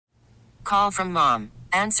Call from mom.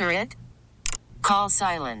 Answer it. Call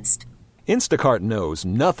silenced. Instacart knows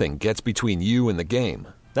nothing gets between you and the game.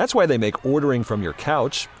 That's why they make ordering from your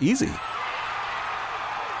couch easy.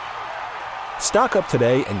 Stock up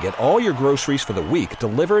today and get all your groceries for the week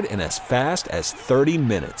delivered in as fast as 30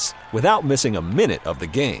 minutes without missing a minute of the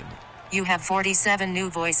game. You have 47 new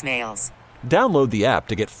voicemails. Download the app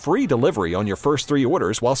to get free delivery on your first 3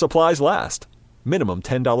 orders while supplies last. Minimum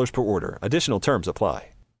 $10 per order. Additional terms apply.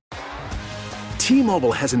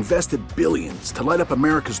 T-Mobile has invested billions to light up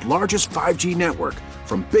America's largest 5G network,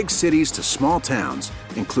 from big cities to small towns,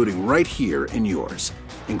 including right here in yours.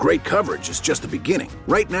 And great coverage is just the beginning.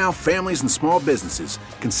 Right now, families and small businesses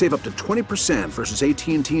can save up to 20% versus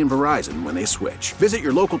AT&T and Verizon when they switch. Visit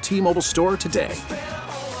your local T-Mobile store today.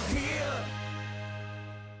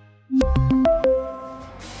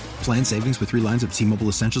 Plan savings with 3 lines of T-Mobile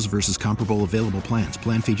Essentials versus comparable available plans.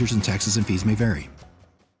 Plan features and taxes and fees may vary.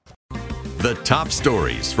 The top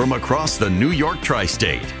stories from across the New York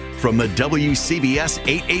tri-state from the WCBS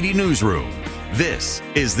 880 newsroom. This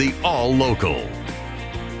is the All Local.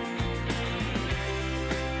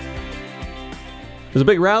 There's a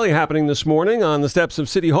big rally happening this morning on the steps of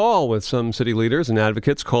City Hall with some city leaders and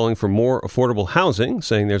advocates calling for more affordable housing,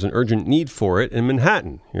 saying there's an urgent need for it in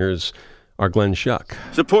Manhattan. Here's our Glenn Schuck.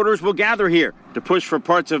 Supporters will gather here to push for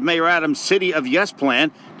parts of Mayor Adams' City of Yes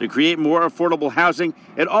plan to create more affordable housing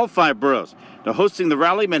in all 5 boroughs. Now, hosting the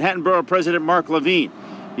rally, Manhattan Borough President Mark Levine.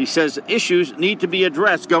 He says issues need to be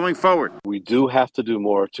addressed going forward. We do have to do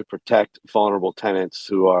more to protect vulnerable tenants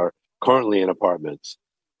who are currently in apartments,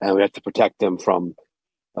 and we have to protect them from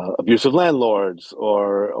abusive landlords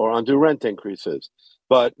or undue rent increases.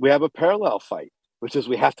 But we have a parallel fight, which is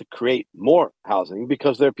we have to create more housing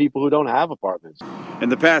because there are people who don't have apartments. In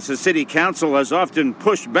the past, the city council has often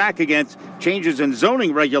pushed back against changes in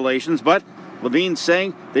zoning regulations, but Levine's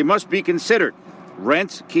saying they must be considered.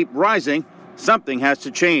 Rents keep rising. Something has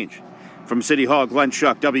to change. From City Hall, Glenn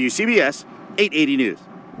Schuck, WCBS 880 News.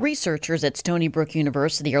 Researchers at Stony Brook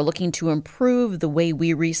University are looking to improve the way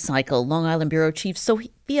we recycle. Long Island Bureau Chief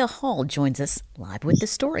Sophia Hall joins us live with the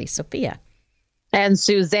story. Sophia. And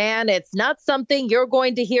Suzanne, it's not something you're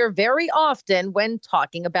going to hear very often when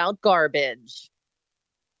talking about garbage.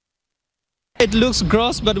 It looks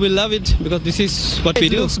gross, but we love it because this is what we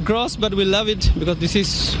do. It looks gross, but we love it because this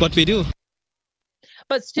is what we do.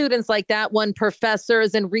 But students like that one,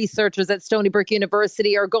 professors and researchers at Stony Brook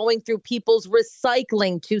University, are going through people's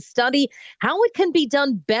recycling to study how it can be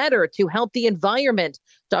done better to help the environment.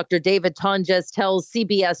 Dr. David Tonjes tells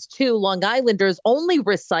CBS 2 Long Islanders only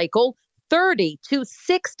recycle 30 to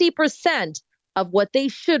 60% of what they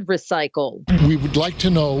should recycle. We would like to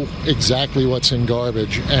know exactly what's in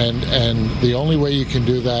garbage, and the only way you can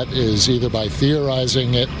do that is either by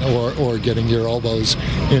theorizing it or getting your elbows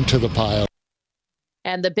into the pile.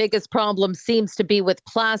 And the biggest problem seems to be with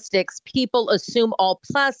plastics. People assume all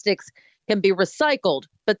plastics can be recycled,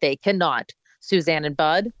 but they cannot. Suzanne and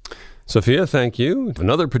Bud. Sophia, thank you.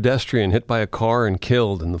 Another pedestrian hit by a car and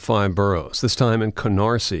killed in the 5 boroughs, this time in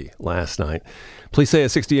Canarsie last night. Police say a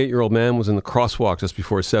 68-year-old man was in the crosswalk just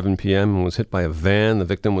before 7 p.m. and was hit by a van. The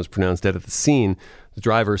victim was pronounced dead at the scene. The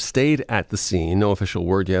driver stayed at the scene. No official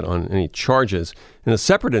word yet on any charges. In a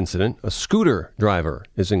separate incident, a scooter driver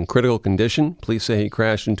is in critical condition. Police say he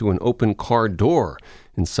crashed into an open car door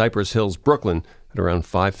in Cypress Hills, Brooklyn at around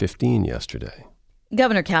 5:15 yesterday.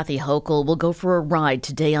 Governor Kathy Hochul will go for a ride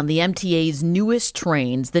today on the MTA's newest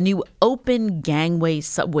trains. The new open gangway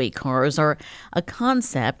subway cars are a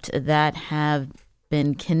concept that have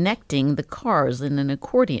been connecting the cars in an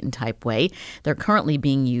accordion-type way. They're currently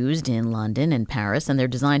being used in London and Paris, and they're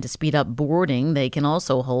designed to speed up boarding. They can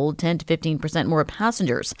also hold 10 to 15% more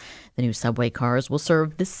passengers. The new subway cars will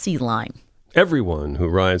serve the Sea Line. Everyone who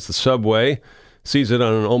rides the subway sees it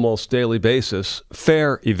on an almost daily basis.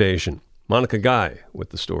 Fare evasion. Monica Guy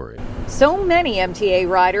with the story. So many MTA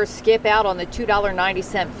riders skip out on the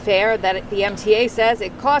 $2.90 fare that the MTA says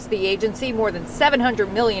it costs the agency more than $700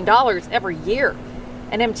 million every year.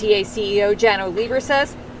 And MTA CEO Jan O'Lever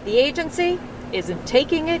says the agency isn't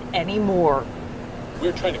taking it anymore.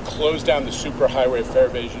 We're trying to close down the superhighway of fare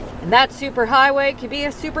evasion. And that superhighway could be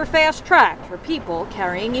a super fast track for people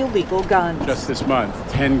carrying illegal guns. Just this month,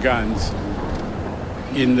 10 guns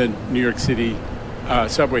in the New York City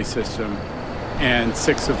subway system, and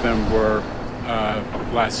 6 of them were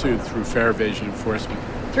lassoed through fare evasion enforcement.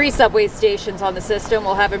 3 subway stations on the system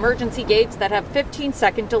will have emergency gates that have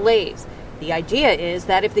 15-second delays. The idea is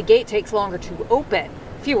that if the gate takes longer to open,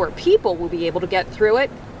 fewer people will be able to get through it,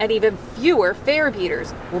 and even fewer fare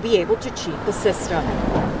beaters will be able to cheat the system.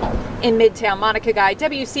 In Midtown, Monica Guy,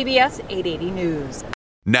 WCBS 880 News.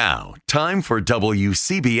 Now, time for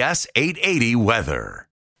WCBS 880 weather.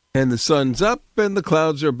 And the sun's up and the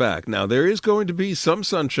clouds are back. Now, there is going to be some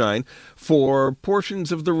sunshine for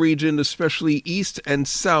portions of the region, especially east and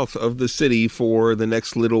south of the city for the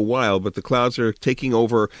next little while. But the clouds are taking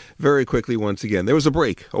over very quickly once again. There was a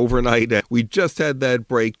break overnight. We just had that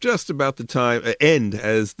break just about the time end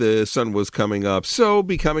as the sun was coming up. So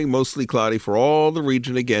becoming mostly cloudy for all the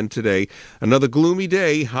region again today. Another gloomy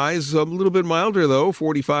day. Highs a little bit milder, though,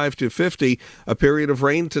 45 to 50. A period of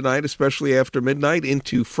rain tonight, especially after midnight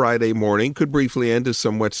into Friday morning. Could briefly end as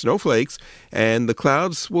some wet snowflakes, and the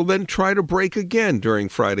clouds will then try to break again during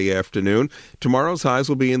Friday afternoon. Tomorrow's highs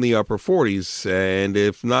will be in the upper 40s, and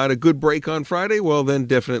if not a good break on Friday, well, then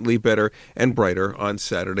definitely better and brighter on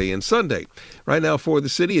Saturday and Sunday. Right now for the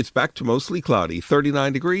city, it's back to mostly cloudy,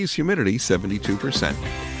 39 degrees, humidity 72%.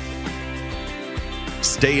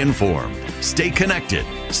 Stay informed. Stay connected.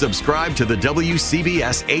 Subscribe to the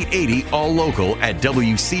WCBS 880 All Local at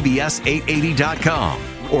WCBS880.com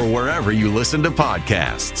or wherever you listen to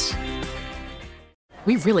podcasts.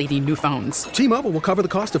 We really need new phones. T-Mobile will cover the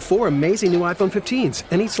cost of 4 amazing new iPhone 15s,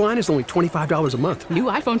 and each line is only $25 a month. New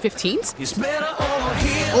iPhone 15s? It's better over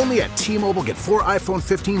here. Only at T-Mobile, get 4 iPhone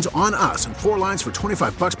 15s on us and 4 lines for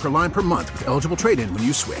 $25 per line per month with eligible trade-in when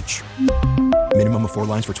you switch. Minimum of 4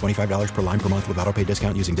 lines for $25 per line per month with autopay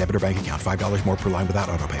discount using debit or bank account. $5 more per line without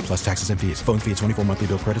autopay, plus taxes and fees. Phone fee at 24 monthly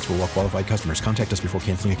bill credits for well-qualified customers. Contact us before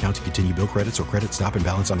canceling account to continue bill credits or credit stop and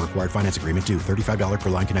balance on required finance agreement due. $35 per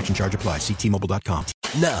line connection charge applies. See T-Mobile.com.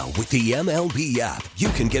 Now, with the MLB app, you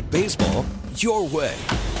can get baseball your way.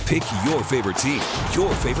 Pick your favorite team,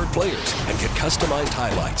 your favorite players, and get customized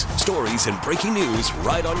highlights, stories, and breaking news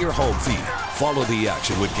right on your home feed. Follow the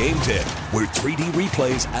action with Game Tip, where 3D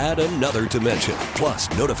replays add another dimension. Plus,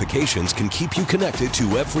 notifications can keep you connected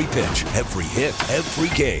to every pitch, every hit, every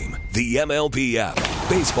game. The MLB app.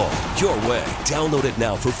 Baseball your way. Download it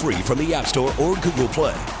now for free from the App Store or Google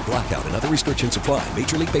Play. Blackout and other restrictions apply.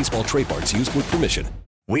 Major League Baseball trademarks used with permission.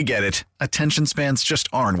 We get it. Attention spans just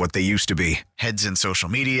aren't what they used to be. Heads in social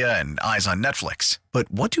media and eyes on Netflix. But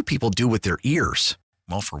what do people do with their ears?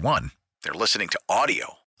 Well, for one, they're listening to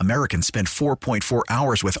audio. Americans spend 4.4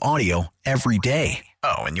 hours with audio every day.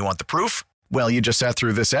 Oh, and you want the proof? Well, you just sat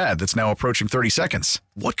through this ad that's now approaching 30 seconds.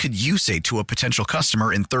 What could you say to a potential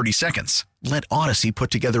customer in 30 seconds? Let Odyssey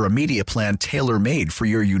put together a media plan tailor-made for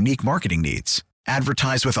your unique marketing needs.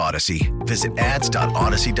 Advertise with Odyssey. Visit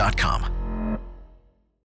ads.odyssey.com.